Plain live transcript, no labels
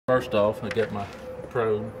First off, I get my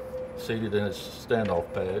probe seated in its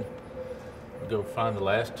standoff pad. I go find the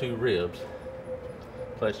last two ribs,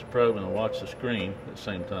 place the probe and watch the screen at the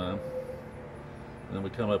same time. And then we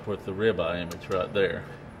come up with the ribeye image right there.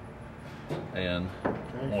 And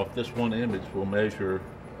off this one image, we'll measure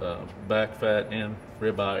back fat and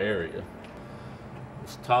ribeye area.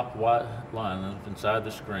 This top white line inside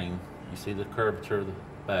the screen, you see the curvature of the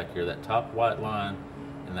back here. That top white line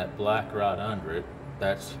and that black right under it,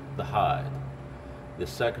 that's the hide. This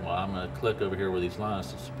second one, I'm going to click over here where these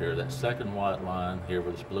lines disappear. That second white line here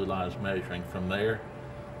where this blue line is measuring, from there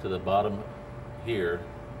to the bottom here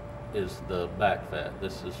is the back fat.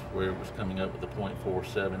 This is where it was coming up with the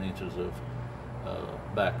 0.47 inches of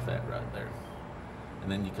back fat right there.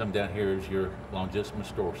 And then you come down here is your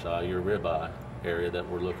longissimus dorsi, your ribeye area that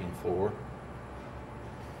we're looking for.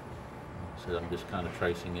 So I'm just kind of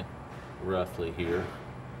tracing it roughly here.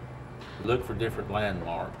 We look for different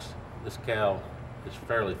landmarks. This cow is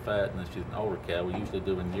fairly fat, and this is an older cow. We usually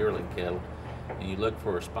do in yearling cattle. And you look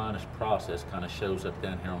for a spinous process, kind of shows up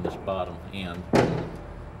down here on this bottom end.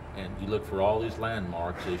 And you look for all these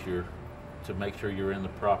landmarks as to make sure you're in the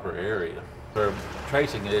proper area. For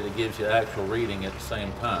tracing it, it gives you actual reading at the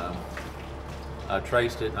same time. I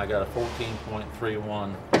traced it and I got a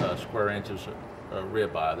 14.31 square inches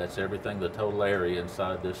ribeye. That's everything, the total area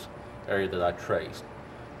inside this area that I traced.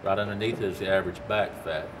 Right underneath it is the average back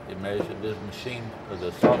fat. It measured, this machine, or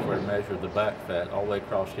the software measured the back fat all the way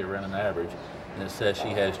across here around an average, and it says she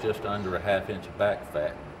has just under a ½ inch of back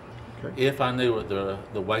fat. Okay. If I knew what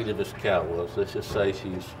the weight of this cow was, let's just say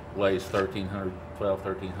she weighs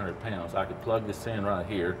 1,300 pounds, I could plug this in right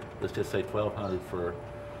here. Let's just say 1,200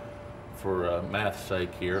 for math's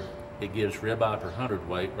sake here. It gives ribeye per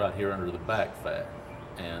hundredweight right here under the back fat.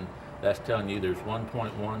 And that's telling you there's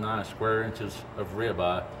 1.19 square inches of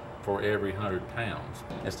ribeye for every 100 pounds.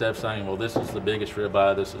 Instead of saying, well, this is the biggest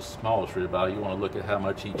ribeye, this is the smallest ribeye, you want to look at how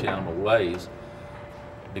much each animal weighs,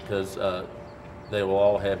 because they will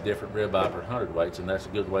all have different ribeye per hundredweights, and that's a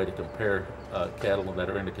good way to compare cattle that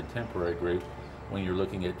are in the contemporary group when you're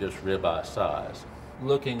looking at just ribeye size.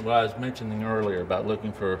 What I was mentioning earlier about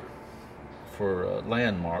looking for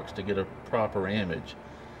landmarks to get a proper image,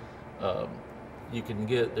 you can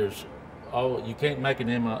get, you can't make a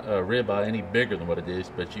ribeye any bigger than what it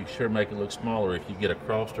is, but you sure make it look smaller if you get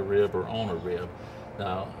across a rib or on a rib.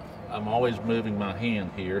 Now, I'm always moving my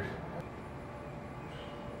hand here.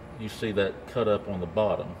 You see that cut up on the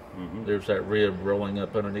bottom. Mm-hmm. There's that rib rolling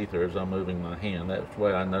up underneath there as I'm moving my hand. That's the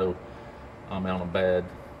way I know I'm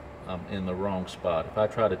in the wrong spot. If I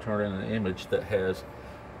try to turn in an image that has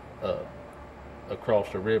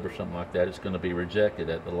across a rib or something like that, it's going to be rejected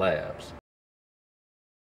at the labs.